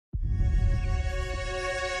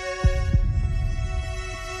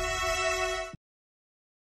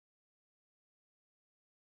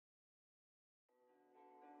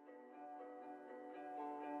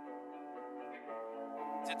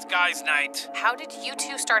It's guys' night. How did you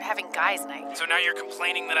two start having guys' night? So now you're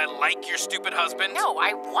complaining that I like your stupid husband? No,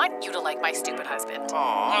 I want you to like my stupid husband.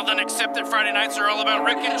 Aw. Well, then accept that Friday nights are all about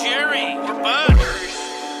Rick and Jerry. We're buds.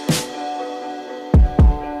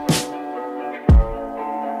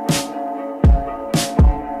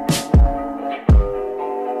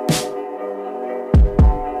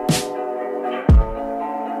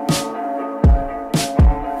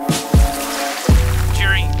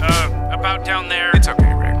 Down there. It's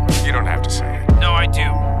okay, Rick. You don't have to say it. No, I do.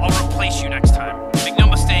 I'll replace you next time. Make no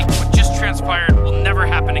mistake, what just transpired will never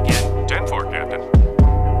happen again. 10-4, Captain.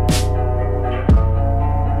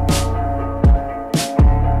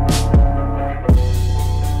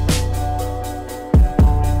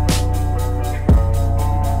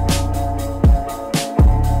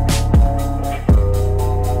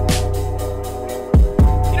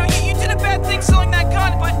 You know, you did a bad thing selling that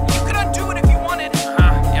gun, but you could undo it if you wanted.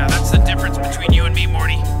 Yeah, that's the difference between you and me,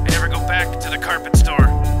 Morty. I never go back to the carpet store.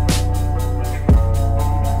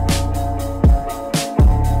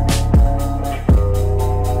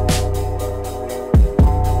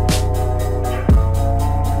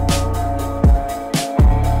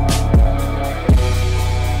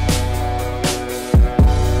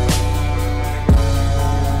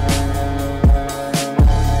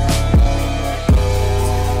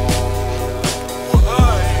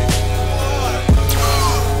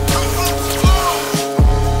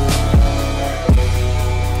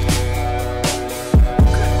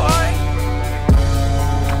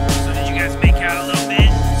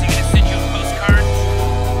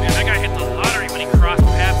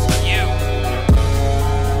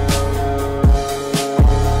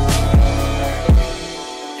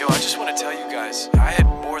 I had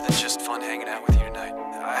more than just fun hanging out with you tonight.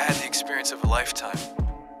 I had the experience of a lifetime.